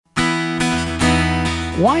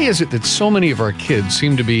Why is it that so many of our kids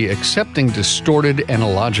seem to be accepting distorted and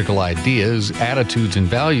illogical ideas, attitudes, and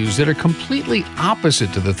values that are completely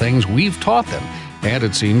opposite to the things we've taught them? And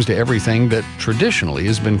it seems to everything that traditionally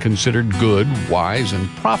has been considered good, wise, and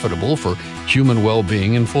profitable for human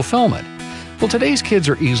well-being and fulfillment. Well, today's kids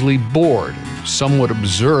are easily bored. Some would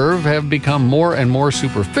observe have become more and more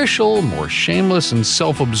superficial, more shameless, and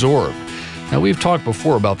self-absorbed. Now, we've talked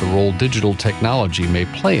before about the role digital technology may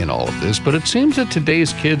play in all of this, but it seems that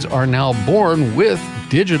today's kids are now born with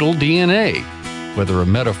digital DNA. Whether a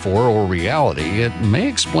metaphor or reality, it may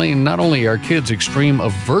explain not only our kids' extreme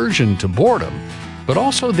aversion to boredom, but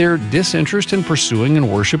also their disinterest in pursuing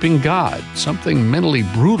and worshiping God, something mentally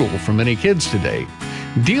brutal for many kids today.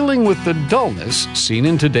 Dealing with the dullness seen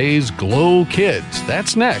in today's Glow Kids.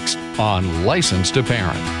 That's next on License to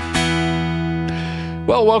Parent.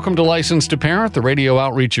 Well, welcome to License to Parent, the radio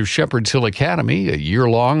outreach of Shepherd's Hill Academy, a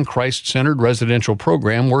year-long Christ-centered residential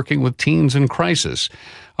program working with teens in crisis.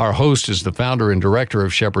 Our host is the founder and director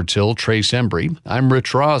of Shepherd's Hill, Trace Embry. I'm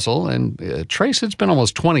Rich Rosell, and Trace, it's been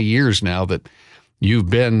almost 20 years now that you've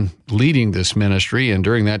been leading this ministry, and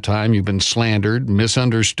during that time you've been slandered,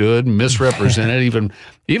 misunderstood, misrepresented,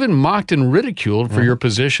 even mocked and ridiculed for your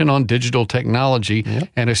position on digital technology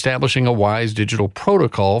and establishing a wise digital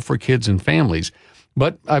protocol for kids and families.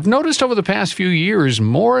 But I've noticed over the past few years,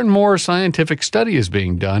 more and more scientific study is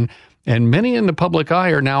being done, and many in the public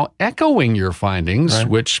eye are now echoing your findings,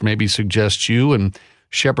 which maybe suggests you and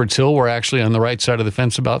Shepherd's Hill were actually on the right side of the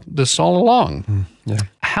fence about this all along.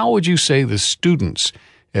 How would you say the students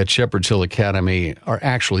at Shepherd's Hill Academy are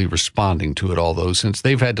actually responding to it all, though, since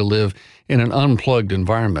they've had to live in an unplugged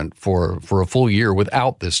environment for a full year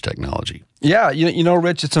without this technology? Yeah, you know,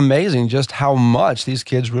 Rich, it's amazing just how much these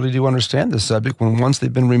kids really do understand this subject when once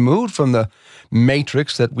they've been removed from the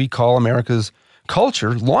matrix that we call America's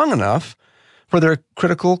culture long enough for their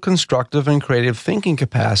critical, constructive, and creative thinking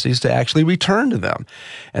capacities to actually return to them.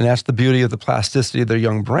 And that's the beauty of the plasticity of their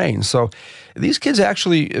young brains. So these kids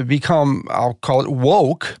actually become, I'll call it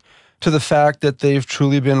woke, to the fact that they've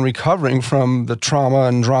truly been recovering from the trauma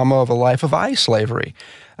and drama of a life of slavery.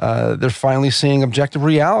 They're finally seeing objective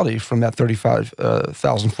reality from that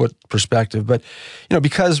 35,000-foot perspective. But, you know,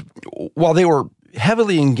 because while they were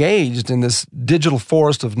heavily engaged in this digital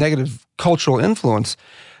forest of negative cultural influence,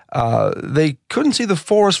 they couldn't see the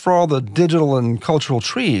forest for all the digital and cultural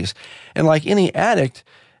trees. And like any addict,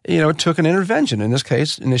 you know, it took an intervention, in this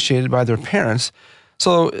case, initiated by their parents.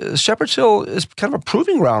 So Shepherd's Hill is kind of a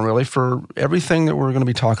proving ground, really, for everything that we're going to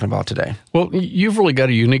be talking about today. Well, you've really got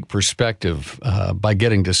a unique perspective by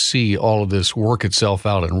getting to see all of this work itself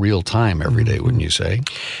out in real time every day, wouldn't you say?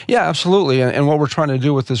 Yeah, absolutely. And what we're trying to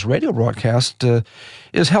do with this radio broadcast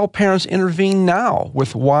is help parents intervene now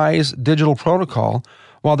with wise digital protocol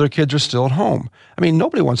while their kids are still at home. I mean,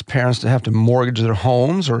 nobody wants parents to have to mortgage their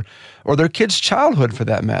homes or their kids' childhood, for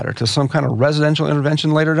that matter, to some kind of residential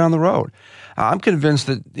intervention later down the road. I'm convinced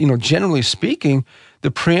that, you know, generally speaking,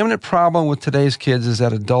 the preeminent problem with today's kids is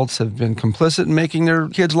that adults have been complicit in making their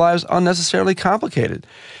kids' lives unnecessarily complicated.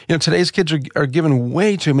 You know, today's kids are given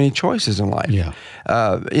way too many choices in life. Yeah.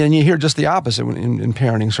 And you hear just the opposite in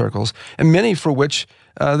parenting circles, and many for which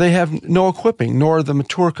they have no equipping, nor the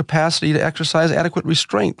mature capacity to exercise adequate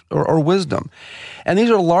restraint or wisdom. And these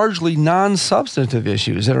are largely non-substantive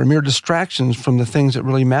issues that are mere distractions from the things that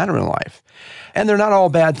really matter in life. And they're not all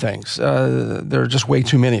bad things. There are just way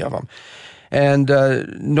too many of them. And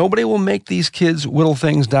nobody will make these kids whittle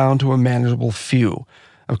things down to a manageable few.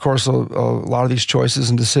 Of course, a lot of these choices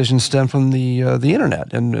and decisions stem from the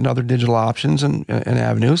internet and other digital options and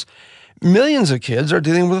avenues. Millions of kids are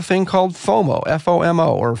dealing with a thing called FOMO,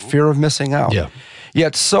 F-O-M-O, or fear of missing out. Yeah.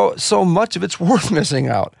 Yet so much of it's worth missing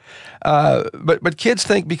out. But kids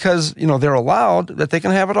think because, you know, they're allowed that they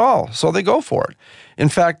can have it all, so they go for it. In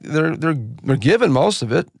fact, they're given most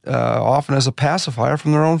of it, often as a pacifier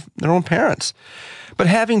from their own parents. But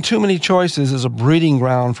having too many choices is a breeding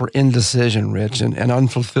ground for indecision, Rich, and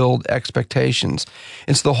unfulfilled expectations.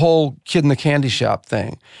 It's the whole kid in the candy shop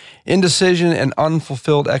thing. Indecision and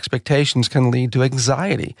unfulfilled expectations can lead to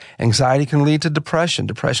anxiety. Anxiety can lead to depression.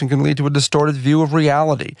 Depression can lead to a distorted view of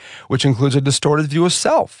reality, which includes a distorted view of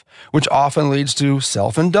self, which often leads to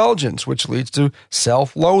self-indulgence, which leads to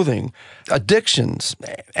self-loathing, addictions,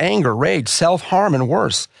 anger, rage, self-harm, and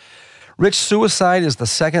worse. Rich, suicide is the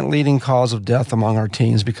second leading cause of death among our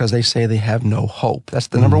teens because they say they have no hope. That's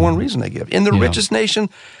the number one reason they give. In the richest nation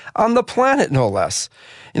on the planet, no less.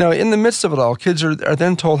 You know, in the midst of it all, kids are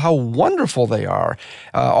then told how wonderful they are,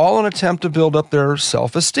 all in an attempt to build up their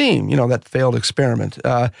self-esteem, you know, that failed experiment.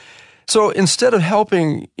 So instead of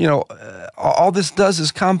helping, you know, all this does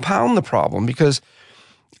is compound the problem because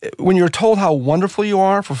when you're told how wonderful you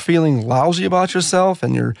are for feeling lousy about yourself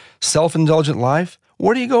and your self-indulgent life,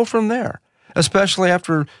 where do you go from there? Especially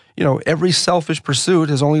after, every selfish pursuit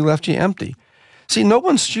has only left you empty. See, no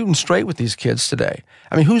one's shooting straight with these kids today.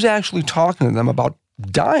 I mean, who's actually talking to them about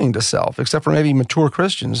dying to self, except for maybe mature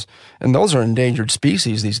Christians, and those are endangered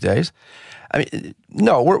species these days. I mean,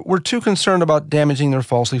 no, we're too concerned about damaging their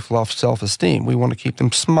falsely fluffed self-esteem. We want to keep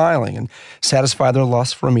them smiling and satisfy their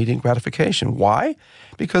lust for immediate gratification. Why?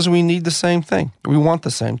 Because we need the same thing. We want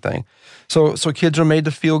the same thing. So kids are made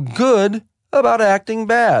to feel good about acting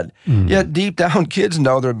bad. Yet deep down, kids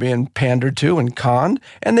know they're being pandered to and conned,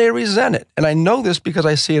 and they resent it. And I know this because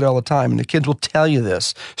I see it all the time, and the kids will tell you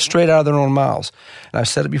this straight out of their own mouths. And I've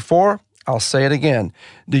said it before, I'll say it again.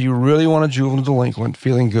 Do you really want a juvenile delinquent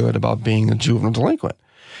feeling good about being a juvenile delinquent?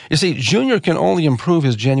 You see, Junior can only improve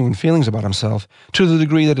his genuine feelings about himself to the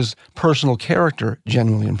degree that his personal character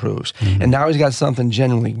genuinely improves. And now he's got something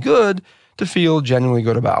genuinely good to feel genuinely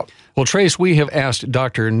good about. Well, Trace, we have asked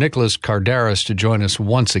Dr. Nicholas Kardaras to join us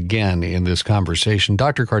once again in this conversation.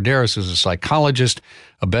 Dr. Kardaras is a psychologist,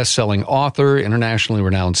 a best-selling author, internationally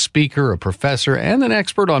renowned speaker, a professor, and an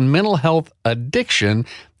expert on mental health, addiction,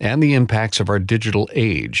 and the impacts of our digital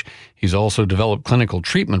age. He's also developed clinical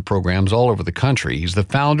treatment programs all over the country. He's the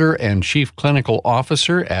founder and chief clinical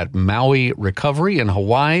officer at Maui Recovery in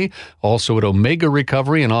Hawaii, also at Omega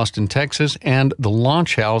Recovery in Austin, Texas, and the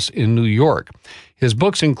Launch House in New York. His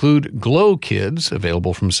books include Glow Kids,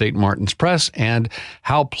 available from St. Martin's Press, and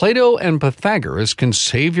How Plato and Pythagoras Can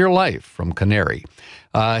Save Your Life from Canary.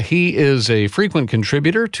 He is a frequent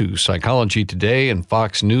contributor to Psychology Today and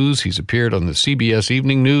Fox News. He's appeared on the CBS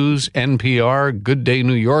Evening News, NPR, Good Day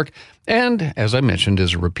New York, and, as I mentioned,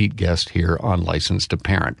 is a repeat guest here on Licensed to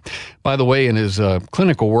Parent. By the way, in his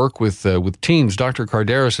clinical work with teens, Dr.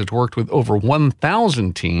 Kardaras has worked with over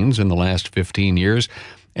 1,000 teens in the last 15 years,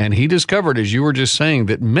 and he discovered, as you were just saying,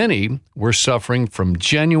 that many were suffering from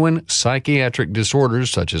genuine psychiatric disorders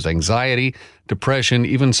such as anxiety, depression,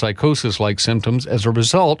 even psychosis-like symptoms as a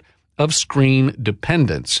result of screen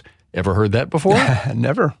dependence. Ever heard that before?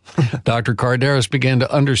 Never. Dr. Kardaras began to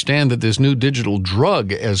understand that this new digital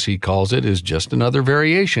drug, as he calls it, is just another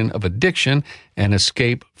variation of addiction and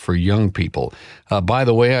escape for young people. By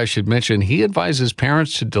the way, I should mention, he advises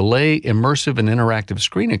parents to delay immersive and interactive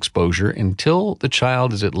screen exposure until the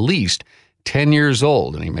child is at least 10 years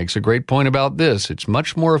old. And he makes a great point about this. It's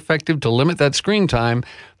much more effective to limit that screen time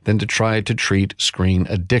than to try to treat screen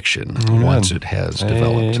addiction once it has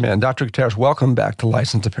developed. Amen. Dr. Kardaras, welcome back to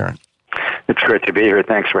Licensed to Parent. It's great to be here.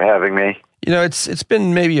 Thanks for having me. It's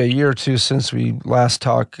been maybe a year or two since we last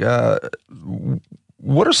talked.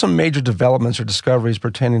 What are some major developments or discoveries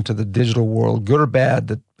pertaining to the digital world, good or bad,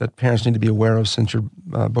 that parents need to be aware of since your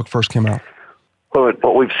book first came out? Well,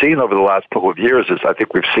 what we've seen over the last couple of years is I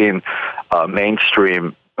think we've seen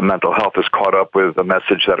mainstream mental health has caught up with a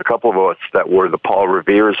message that a couple of us that were the Paul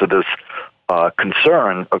Reveres of this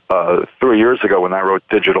concern 3 years ago when I wrote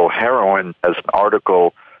Digital Heroin as an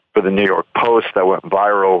article for the New York Post that went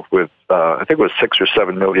viral with, I think it was 6 or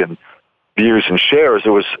 7 million views and shares. It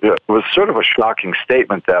was sort of a shocking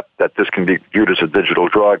statement that this can be viewed as a digital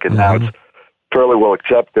drug, and now it's fairly well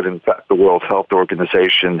accepted. In fact, the World Health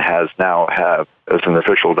Organization has now have as an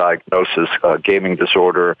official diagnosis gaming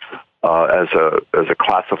disorder as a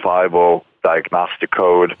classifiable diagnostic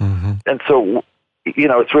code. And so,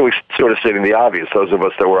 it's really sort of stating the obvious. Those of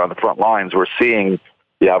us that were on the front lines were seeing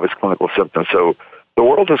the obvious clinical symptoms. So the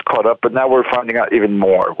world has caught up, but now we're finding out even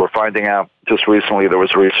more. We're finding out just recently there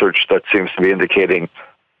was research that seems to be indicating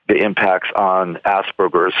the impacts on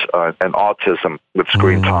Asperger's and autism with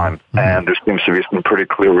screen time. And there seems to be some pretty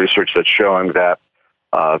clear research that's showing that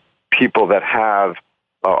people that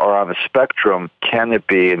are on the spectrum, can it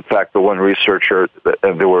be, in fact, the one researcher,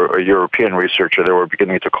 and there were a European researcher, they were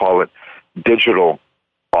beginning to call it digital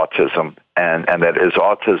autism, and that is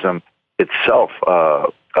autism itself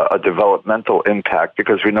a developmental impact,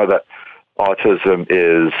 because we know that autism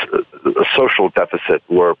is a social deficit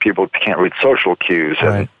where people can't read social cues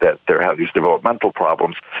and that they have these developmental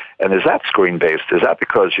problems. And is that screen-based? Is that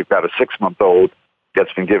because you've got a 6-month-old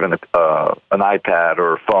that's been given an iPad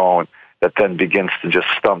or a phone that then begins to just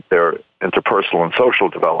stunt their interpersonal and social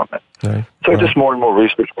development? So just more and more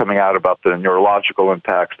research coming out about the neurological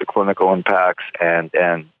impacts, the clinical impacts, and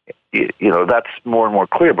that's more and more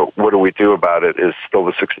clear, but what do we do about it is still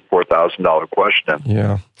the $64,000 question.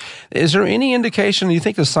 Yeah. Is there any indication, do you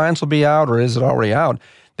think the science will be out, or is it already out,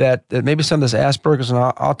 that maybe some of this Asperger's and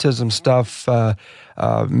autism stuff,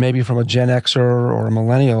 maybe from a Gen Xer or a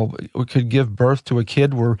millennial, could give birth to a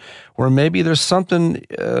kid where maybe there's something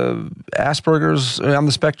Asperger's on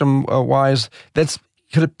the spectrum wise that's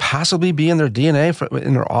could it possibly be in their DNA,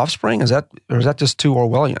 in their offspring? Or is that just too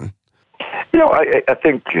Orwellian? I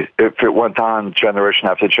think if it went on generation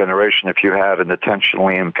after generation, if you had an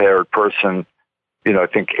attentionally impaired person, I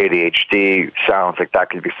think ADHD sounds like that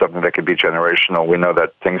could be something that could be generational. We know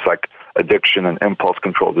that things like addiction and impulse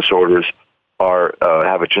control disorders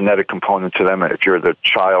have a genetic component to them. If you're the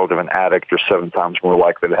child of an addict, you're 7 times more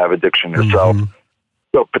likely to have addiction yourself. Mm-hmm.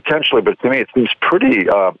 So potentially, but to me, it seems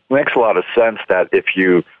makes a lot of sense that if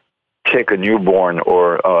you take a newborn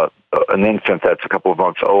or an infant that's a couple of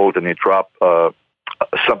months old and you drop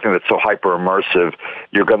something that's so hyper immersive,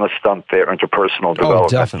 you're going to stunt their interpersonal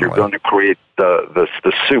development. Definitely. You're going to create the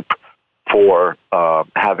soup for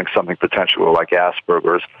having something potentially like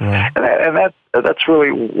Asperger's, right. and that's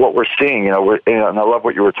really what we're seeing. And I love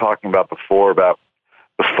what you were talking about before about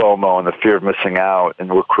the FOMO and the fear of missing out, and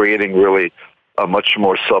we're creating really a much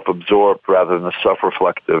more self-absorbed rather than a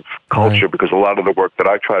self-reflective culture, right. Because a lot of the work that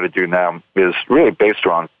I try to do now is really based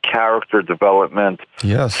around character development,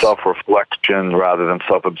 yes. self-reflection rather than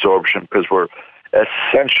self-absorption, because we're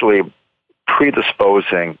essentially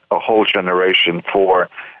predisposing a whole generation for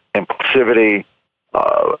impulsivity,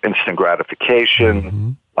 instant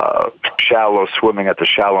gratification, shallow swimming at the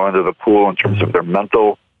shallow end of the pool in terms of their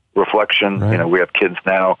mental reflection. Right. We have kids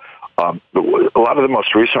now. A lot of the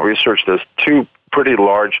most recent research, there's 2 pretty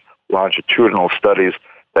large longitudinal studies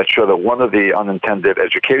that show that one of the unintended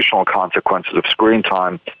educational consequences of screen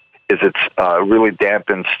time is it's really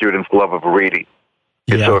dampened students' love of reading.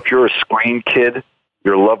 Yeah. And so if you're a screen kid,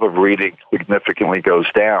 your love of reading significantly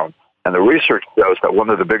goes down. And the research shows that one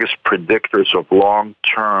of the biggest predictors of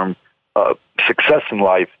long-term success in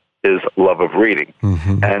life is love of reading.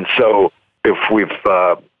 Mm-hmm. And so if we've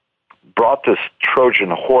brought this Trojan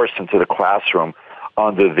horse into the classroom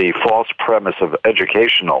under the false premise of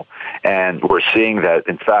educational, and we're seeing that,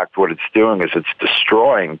 in fact, what it's doing is it's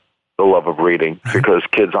destroying the love of reading, because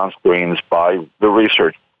kids on screens, by the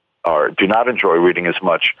research, do not enjoy reading as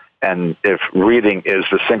much. And if reading is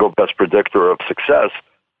the single best predictor of success,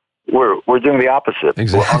 we're doing the opposite.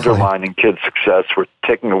 Exactly. We're undermining kids' success. We're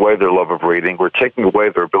taking away their love of reading. We're taking away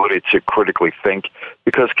their ability to critically think,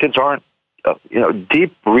 because kids aren't,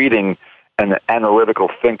 deep reading and analytical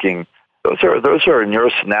thinking. Those are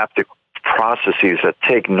neurosynaptic processes that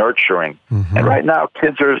take nurturing. Mm-hmm. And right now,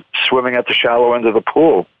 kids are swimming at the shallow end of the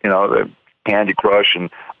pool. The Candy Crush and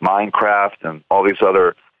Minecraft and all these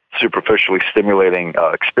other superficially stimulating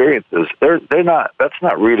experiences. They're not. That's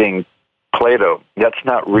not reading Plato. That's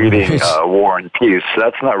not reading War and Peace.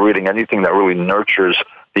 That's not reading anything that really nurtures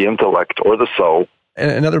the intellect or the soul. And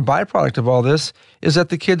another byproduct of all this is that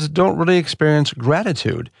the kids don't really experience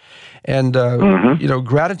gratitude. And,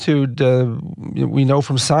 gratitude, we know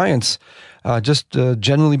from science, just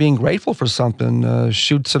generally being grateful for something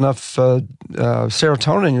shoots enough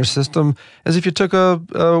serotonin in your system as if you took a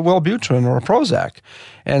Wellbutrin or a Prozac.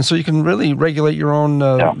 And so you can really regulate your own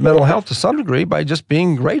mental health to some degree by just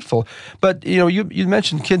being grateful. But, you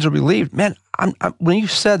mentioned kids are relieved. Man, when you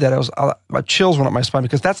said that, my chills went up my spine,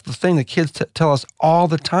 because that's the thing that kids tell us all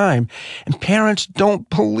the time, and parents don't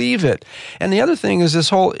believe it. And the other thing is this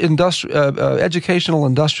whole educational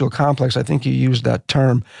industrial complex. I think you used that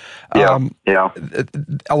term. A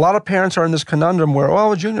lot of parents are in this conundrum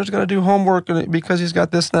where, Junior's going to do homework because he's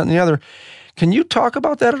got this, that, and the other. Can you talk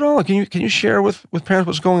about that at all? Can you share with parents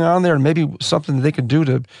what's going on there, and maybe something that they could do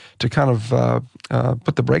to kind of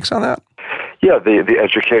put the brakes on that? Yeah, the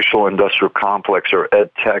educational industrial complex, or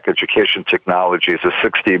ed tech, education technology, is a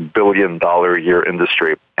 $60 billion a year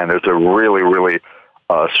industry, and there's a really, really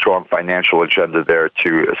strong financial agenda there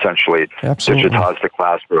to essentially digitize the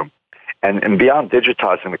classroom. And beyond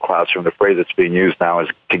digitizing the classroom, the phrase that's being used now is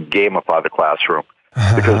to gamify the classroom.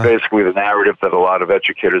 Because basically the narrative that a lot of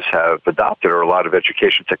educators have adopted, or a lot of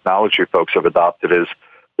education technology folks have adopted, is,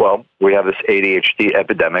 we have this ADHD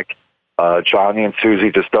epidemic. Johnny and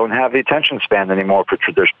Susie just don't have the attention span anymore for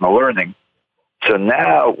traditional learning. So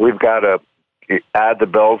now we've got to add the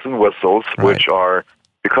bells and whistles, right, which are,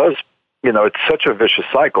 because, it's such a vicious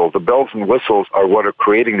cycle. The bells and whistles are what are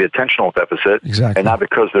creating the attentional deficit. Exactly. And now,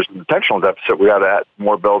 because there's an attentional deficit, we got to add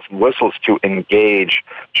more bells and whistles to engage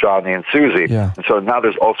Johnny and Susie. Yeah. And so now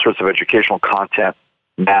there's all sorts of educational content,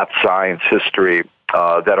 math, science, history,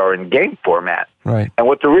 that are in game format. Right. And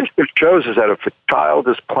what the research shows is that if a child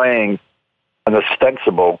is playing an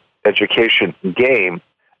ostensible education game,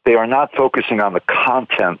 they are not focusing on the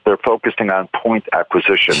content. They're focusing on point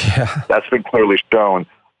acquisition. Yeah. That's been clearly shown.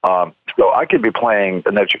 So I could be playing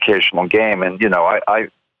an educational game, and, I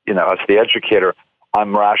as the educator,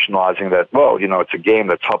 I'm rationalizing that, it's a game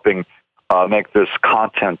that's helping make this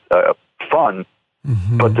content fun.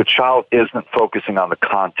 but the child isn't focusing on the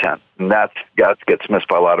content. And that gets missed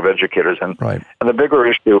by a lot of educators. And the bigger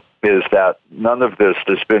issue is that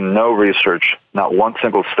there's been no research, not one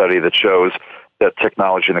single study that shows that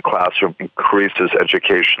technology in the classroom increases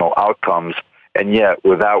educational outcomes. And yet,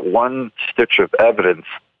 without one stitch of evidence,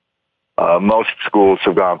 most schools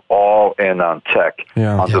have gone all in on tech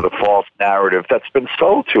under the false narrative that's been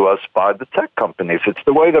sold to us by the tech companies. It's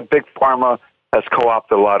the way that Big Pharma has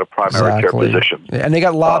co-opted a lot of primary care positions. And they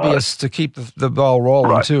got lobbyists to keep the ball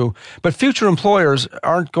rolling, too. But future employers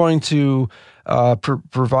aren't going to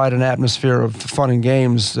provide an atmosphere of fun and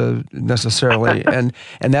games necessarily, and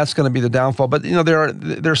that's going to be the downfall. But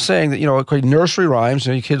they're saying that nursery rhymes.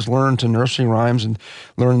 Kids learn to nursery rhymes and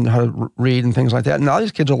learn how to read and things like that. And now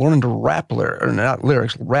these kids are learning to rap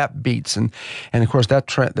beats, and of course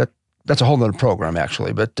that's a whole nother program,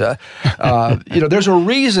 actually. But, there's a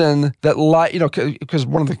reason that, because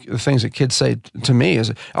one of the things that kids say to me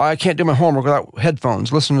is, I can't do my homework without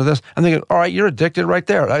headphones. Listen to this. I'm thinking, all right, you're addicted right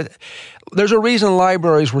there. There's a reason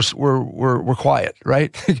libraries were quiet,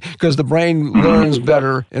 right? Because the brain learns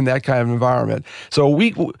better in that kind of environment. So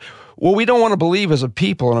what we don't want to believe as a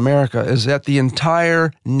people in America is that the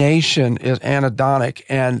entire nation is anhedonic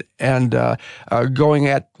and going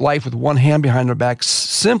at life with one hand behind their back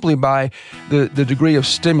simply by the degree of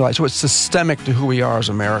stimuli. So it's systemic to who we are as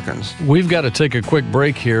Americans. We've got to take a quick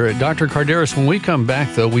break here. Dr. Kardaras, when we come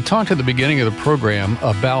back, though, we talked at the beginning of the program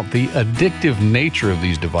about the addictive nature of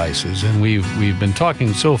these devices, and we've been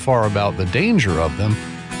talking so far about the danger of them.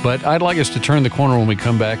 But I'd like us to turn the corner when we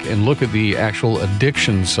come back and look at the actual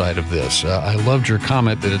addiction side of this. I loved your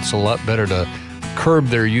comment that it's a lot better to curb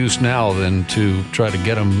their use now than to try to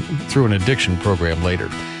get them through an addiction program later.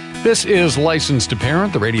 This is Licensed to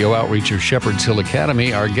Parent, the radio outreach of Shepherd's Hill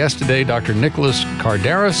Academy. Our guest today, Dr. Nicholas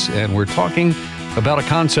Kardaras, and we're talking about a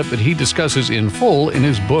concept that he discusses in full in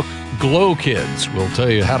his book, Glow Kids. We'll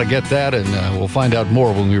tell you how to get that, and we'll find out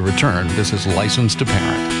more when we return. This is Licensed to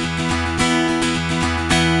Parent.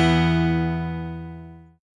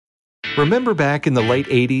 Remember back in the late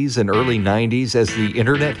 80s and early 90s as the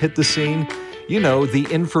internet hit the scene? The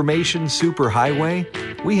information superhighway?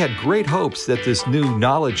 We had great hopes that this new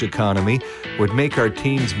knowledge economy would make our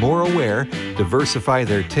teens more aware, diversify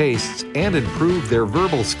their tastes, and improve their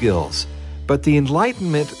verbal skills. But the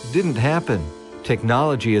enlightenment didn't happen.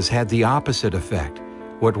 Technology has had the opposite effect.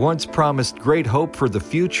 What once promised great hope for the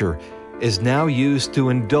future is now used to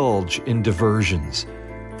indulge in diversions.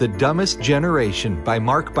 The Dumbest Generation by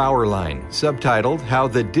Mark Bauerlein, subtitled How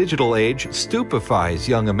the Digital Age Stupefies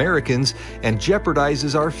Young Americans and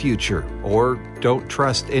Jeopardizes Our Future, or Don't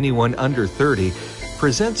Trust Anyone Under 30,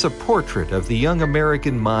 presents a portrait of the young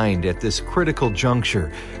American mind at this critical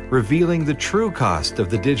juncture, revealing the true cost of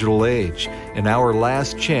the digital age and our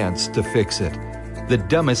last chance to fix it. The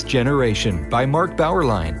Dumbest Generation by Mark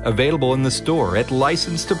Bauerlein, available in the store at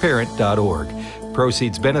licensedtoparent.org.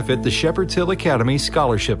 Proceeds benefit the Shepherd's Hill Academy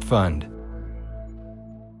Scholarship Fund.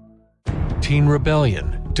 Teen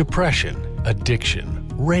rebellion, depression, addiction,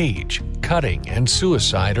 rage, cutting, and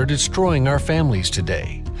suicide are destroying our families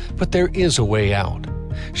today. But there is a way out.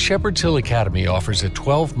 Shepherd's Hill Academy offers a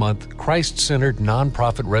 12-month, Christ-centered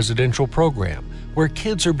nonprofit residential program where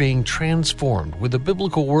kids are being transformed with a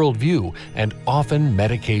biblical worldview and often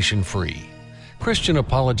medication-free. Christian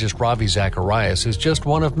apologist Ravi Zacharias is just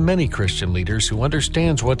one of many Christian leaders who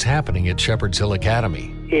understands what's happening at Shepherd's Hill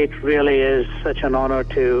Academy. It really is such an honor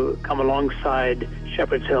to come alongside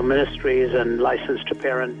Shepherd's Hill Ministries and Licensed to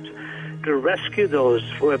Parent to rescue those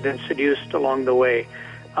who have been seduced along the way.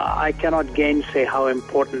 I cannot gainsay how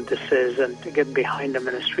important this is, and to get behind a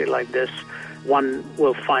ministry like this, one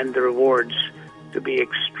will find the rewards to be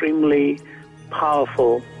extremely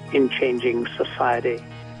powerful in changing society.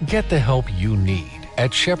 Get the help you need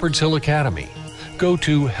at Shepherd's Hill Academy. Go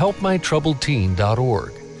to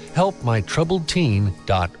helpmytroubledteen.org.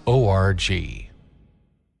 helpmytroubledteen.org.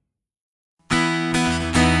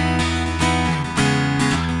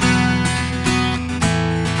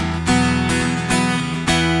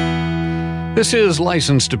 This is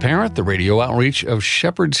Licensed to Parent, the radio outreach of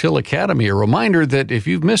Shepherd's Hill Academy. A reminder that if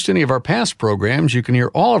you've missed any of our past programs, you can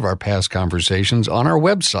hear all of our past conversations on our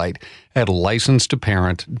website at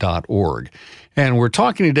licensedtoparent.org. And we're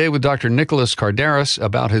talking today with Dr. Nicholas Kardaras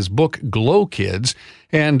about his book, Glow Kids.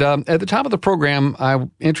 And at the top of the program, I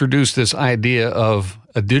introduced this idea of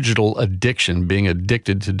a digital addiction, being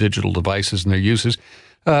addicted to digital devices and their uses.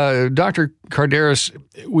 Dr. Kardaras,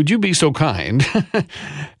 would you be so kind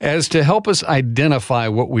as to help us identify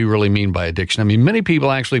what we really mean by addiction? I mean, many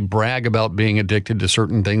people actually brag about being addicted to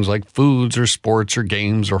certain things like foods or sports or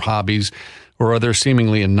games or hobbies or other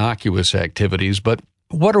seemingly innocuous activities. But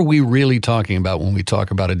what are we really talking about when we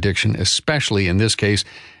talk about addiction, especially in this case?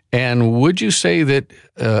 And would you say that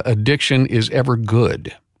addiction is ever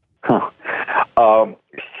good?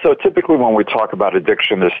 So typically when we talk about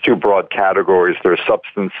addiction, there's two broad categories. There's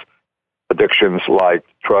substance addictions like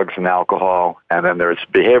drugs and alcohol, and then there's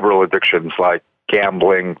behavioral addictions like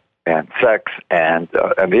gambling and sex and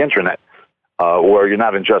the internet, where you're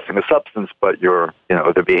not ingesting a substance, but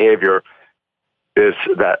the behavior is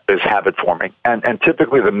habit forming. And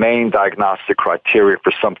typically the main diagnostic criteria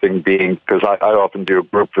for something being, because I often do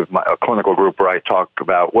a clinical group where I talk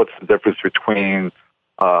about what's the difference between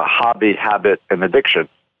hobby, habit, and addiction.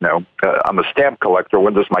 I'm a stamp collector.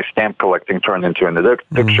 When does my stamp collecting turn into an addiction?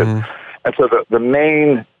 Mm-hmm. And so the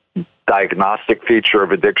main diagnostic feature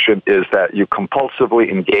of addiction is that you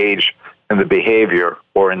compulsively engage in the behavior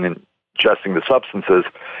or in ingesting the substances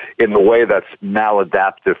in a way that's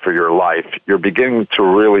maladaptive for your life. You're beginning to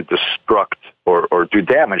really destruct or do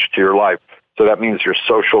damage to your life. So that means your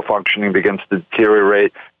social functioning begins to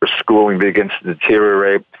deteriorate, your schooling begins to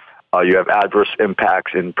deteriorate, you have adverse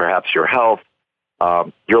impacts in perhaps your health.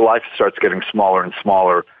 Your life starts getting smaller and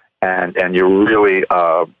smaller, and you're really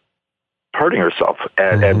hurting yourself,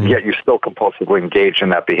 and yet you still compulsively engage in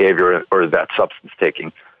that behavior or that substance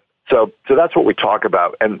taking. So that's what we talk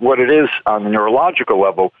about. And what it is on the neurological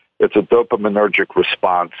level, it's a dopaminergic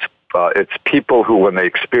response. It's people who, when they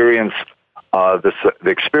experience the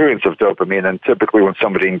experience of dopamine, and typically when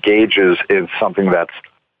somebody engages in something that's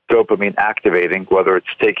dopamine activating, whether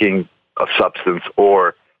it's taking a substance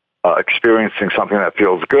or experiencing something that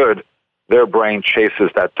feels good, their brain chases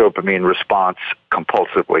that dopamine response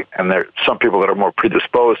compulsively. And there are some people that are more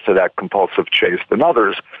predisposed to that compulsive chase than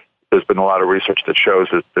others. There's been a lot of research that shows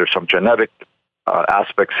that there's some genetic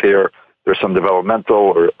aspects here. There's some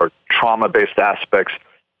developmental or trauma-based aspects.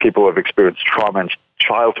 People who have experienced trauma in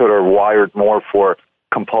childhood are wired more for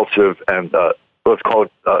compulsive and, let's call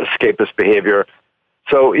it escapist behavior.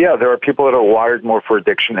 So, yeah, there are people that are wired more for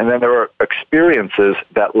addiction, and then there are experiences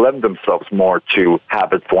that lend themselves more to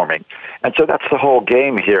habit forming. And so that's the whole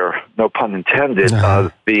game here, no pun intended.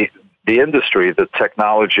 The industry, the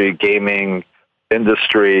technology, gaming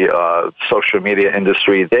industry, social media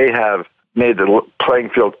industry, they have made the playing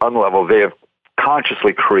field unlevel. They have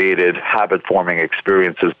consciously created habit-forming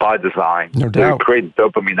experiences by design. No doubt. They've created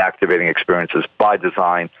dopamine-activating experiences by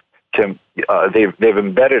design. They've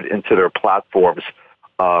embedded into their platforms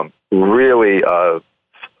really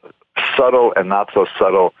subtle and not so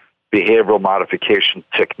subtle behavioral modification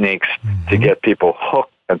techniques to get people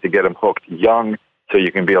hooked and to get them hooked young so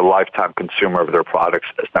you can be a lifetime consumer of their products,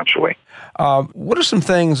 essentially. What are some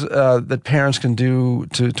things that parents can do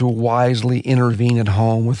to wisely intervene at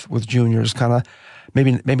home with juniors? Kind of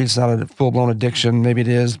maybe it's not a full-blown addiction. Maybe it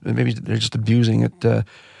is. Maybe they're just abusing it.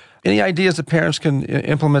 Any ideas that parents can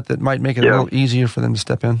implement that might make it a little easier for them to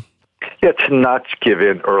step in? Yeah, to not give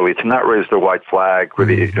in early, to not raise the white flag with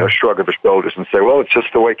a shrug of the shoulders and say, well, it's just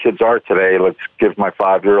the way kids are today. Let's give my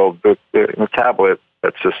 5-year-old the tablet.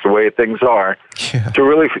 That's just the way things are. Yeah. To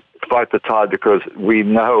really fight the tide, because we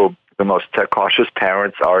know the most tech-cautious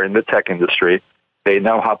parents are in the tech industry. They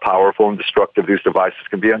know how powerful and destructive these devices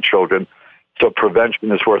can be on children. So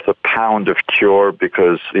prevention is worth a pound of cure,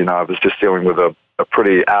 because, I was just dealing with a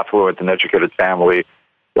pretty affluent and educated family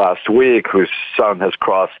last week whose son has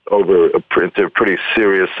crossed over into a pretty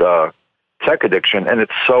serious tech addiction, and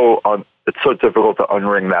it's so difficult to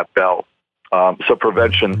unring that bell. So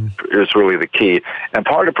prevention is really the key. And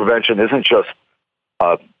part of prevention isn't just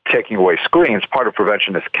taking away screens. Part of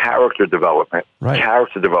prevention is character development. Right.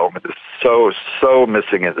 Character development is so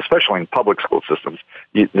missing, especially in public school systems.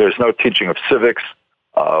 There's no teaching of civics,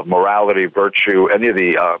 morality, virtue, any of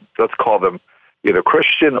the, let's call them either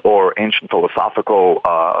Christian or ancient philosophical.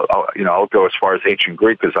 I'll go as far as ancient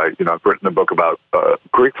Greek, because I've written a book about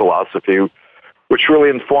Greek philosophy, which really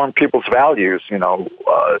informed people's values,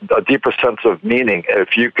 a deeper sense of meaning.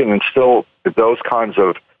 If you can instill those kinds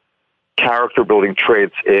of character-building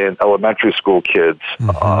traits in elementary school kids,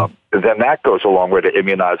 then that goes a long way to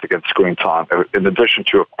immunize against screen time, in addition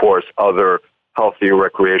to, of course, other healthy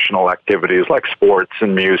recreational activities like sports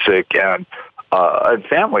and music and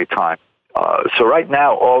family time. So right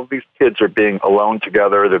now, all these kids are being alone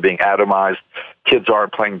together. They're being atomized. Kids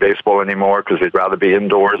aren't playing baseball anymore because they'd rather be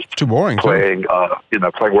indoors. Too boring. Playing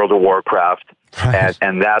World of Warcraft. Right.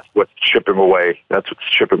 And that's what's chipping away. That's what's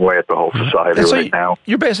chipping away at the whole society right now.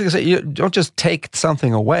 You're basically saying you don't just take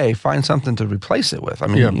something away, find something to replace it with. I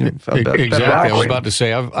mean, exactly. I was about to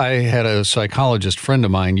say, I had a psychologist friend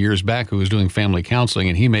of mine years back who was doing family counseling,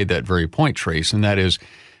 and he made that very point, Trace, and that is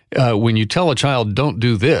when you tell a child, don't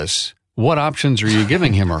do this, what options are you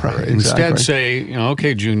giving him or her? Right, Instead, exactly. say,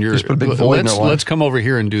 okay, Junior, Just put a big void in their life. let's come over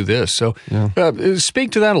here and do this. So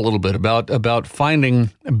speak to that a little bit about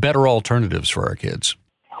finding better alternatives for our kids.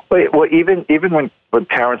 Well, even when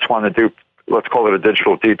parents want to do, let's call it a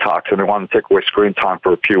digital detox, and they want to take away screen time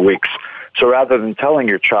for a few weeks. So rather than telling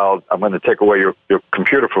your child, I'm going to take away your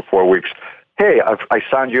computer for 4 weeks, hey, I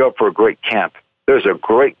signed you up for a great camp. There's a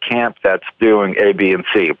great camp that's doing A, B, and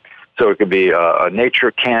C. So it could be a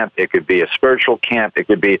nature camp, it could be a spiritual camp, it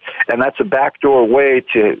could be, and that's a backdoor way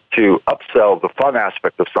to upsell the fun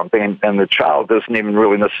aspect of something, and the child doesn't even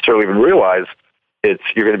really necessarily even realize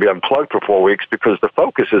you're going to be unplugged for 4 weeks because the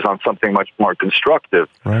focus is on something much more constructive.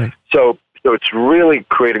 Right. So it's really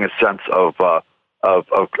creating a sense of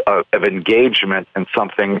engagement in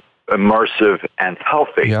something immersive and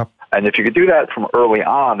healthy. Yep. And if you could do that from early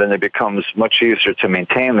on, then it becomes much easier to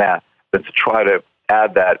maintain that than to try to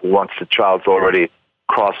add that once the child's already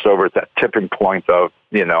crossed over at that tipping point of,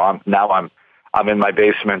 I'm in my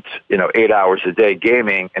basement, 8 hours a day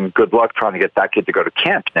gaming, and good luck trying to get that kid to go to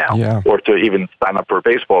camp now or to even sign up for a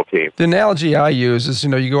baseball team. The analogy I use is,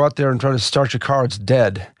 you go out there and try to start your car, it's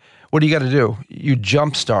dead. What do you got to do? You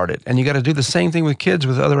jumpstart it, and you got to do the same thing with kids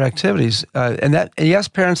with other activities. And yes,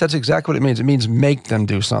 parents, that's exactly what it means. It means make them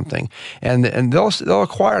do something, and they'll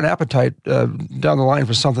acquire an appetite down the line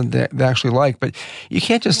for something they actually like. But you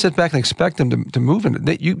can't just sit back and expect them to move in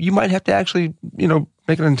it. You might have to actually,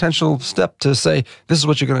 make an intentional step to say, this is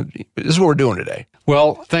what we're doing today.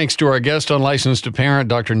 Well, thanks to our guest on Licensed to Parent,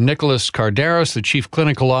 Dr. Nicholas Kardaras, the Chief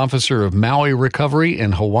Clinical Officer of Maui Recovery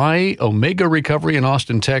in Hawaii, Omega Recovery in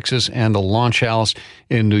Austin, Texas, and a Launch House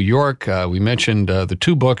in New York. We mentioned the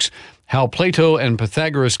two books, How Plato and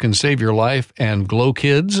Pythagoras Can Save Your Life, and Glow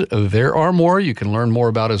Kids. There are more. You can learn more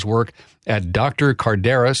about his work at Dr.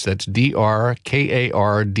 Kardaras, that's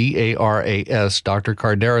DrKardaras,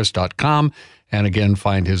 drkardaras.com. And again,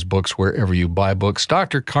 find his books wherever you buy books.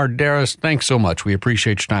 Dr. Kardaras, thanks so much. We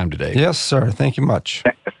appreciate your time today. Yes, sir. Thank you much.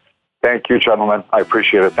 Thank you, gentlemen. I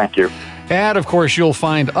appreciate it. Thank you. And, of course, you'll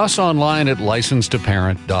find us online at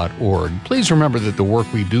licensedtoparent.org. Please remember that the work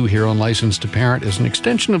we do here on Licensed to Parent is an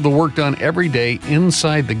extension of the work done every day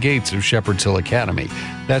inside the gates of Shepherd's Hill Academy.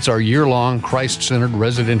 That's our year-long Christ-centered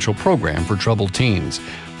residential program for troubled teens.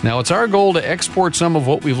 Now, it's our goal to export some of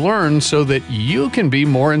what we've learned so that you can be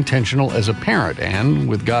more intentional as a parent and,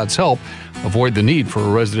 with God's help, avoid the need for a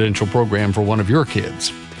residential program for one of your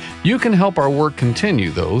kids. You can help our work continue,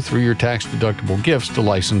 though, through your tax-deductible gifts to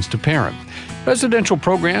Licensed to Parent. Residential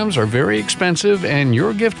programs are very expensive, and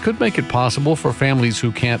your gift could make it possible for families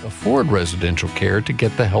who can't afford residential care to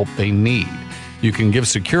get the help they need. You can give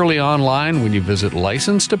securely online when you visit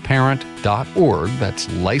licensedtoparent.org. That's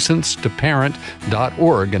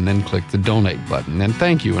licensedtoparent.org, and then click the donate button. And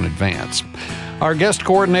thank you in advance. Our guest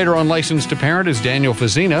coordinator on Licensed to Parent is Daniel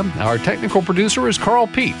Fazina. Our technical producer is Carl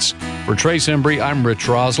Peets. For Trace Embry, I'm Rich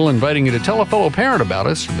Rosell, inviting you to tell a fellow parent about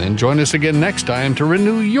us, and then join us again next time to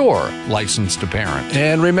renew your License to Parent.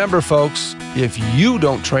 And remember, folks, if you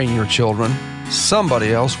don't train your children,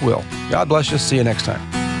 somebody else will. God bless you. See you next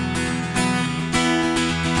time.